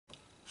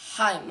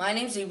Hi, my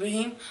name is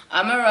Ibrahim.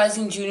 I'm a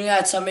rising junior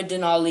at Summit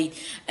Denali,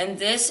 and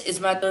this is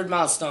my third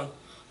milestone.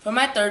 For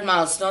my third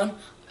milestone,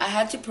 I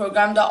had to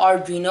program the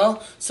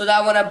Arduino so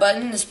that when a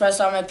button is pressed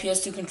on my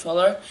PS2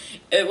 controller,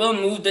 it will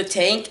move the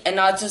tank and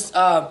not just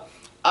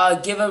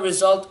give a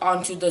result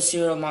onto the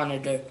serial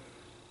monitor.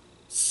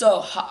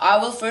 So I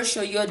will first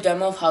show you a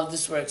demo of how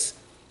this works.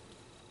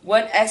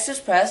 When X is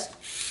pressed,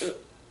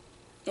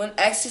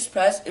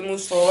 it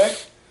moves forward.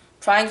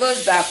 Triangle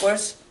is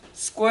backwards.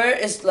 Square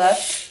is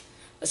left.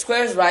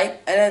 Square is right,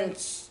 and then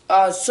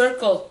square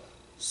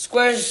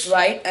is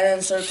right, and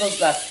then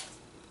circle's left.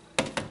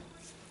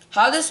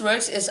 How this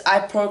works is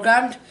I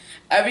programmed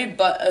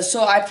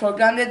I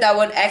programmed it that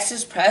when X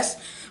is pressed,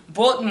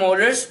 both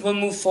motors will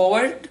move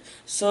forward,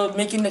 so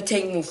making the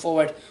tank move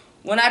forward.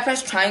 When I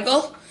press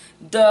triangle,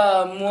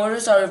 the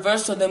motors are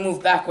reversed, so they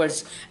move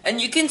backwards.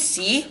 And you can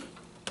see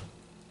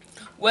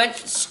when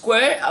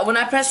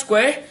I press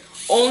square,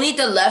 only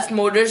the left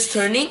motor is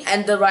turning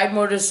and the right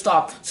motor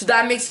stop. So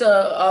that makes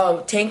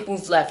the tank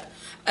move left.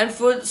 And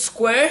for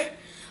square,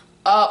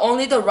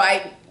 only the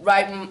right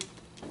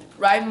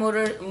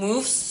motor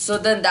moves. So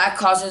then that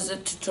causes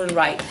it to turn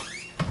right.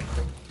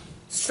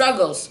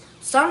 Struggles.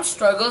 Some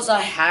struggles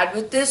I had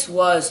with this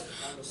was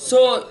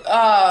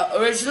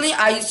originally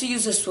I used to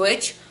use a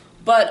switch,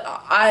 but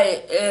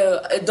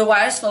the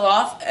wires fell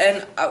off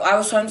and I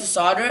was trying to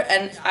solder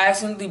and I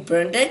accidentally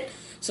burned it.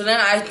 So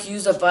then I had to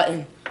use a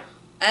button.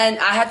 And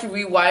I had to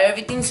rewire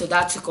everything, so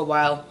that took a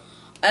while.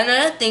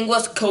 Another thing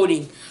was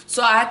coding.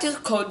 So I had to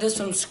code this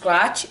from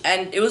scratch,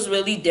 and it was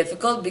really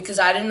difficult because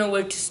I didn't know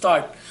where to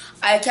start.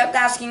 I kept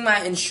asking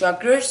my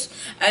instructors,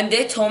 and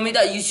they told me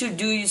that you should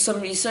do some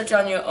research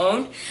on your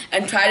own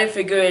and try to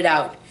figure it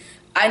out.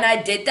 And I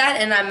did that,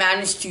 and I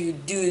managed to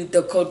do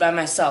the code by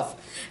myself.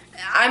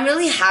 I'm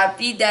really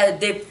happy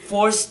that they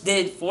forced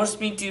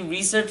me to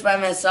research by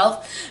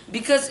myself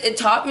because it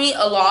taught me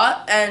a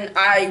lot, and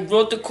I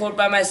wrote the code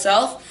by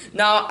myself.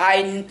 Now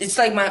it's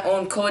like my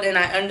own code and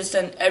I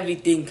understand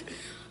everything.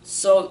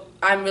 So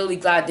I'm really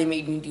glad they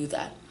made me do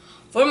that.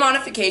 For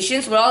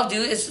modifications, what I'll do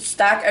is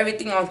stack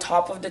everything on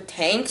top of the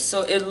tank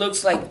so it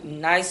looks like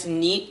nice and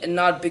neat and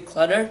not big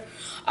clutter.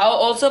 I'll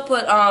also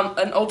put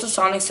an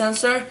ultrasonic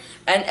sensor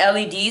and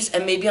LEDs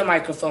and maybe a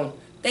microphone.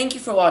 Thank you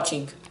for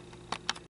watching.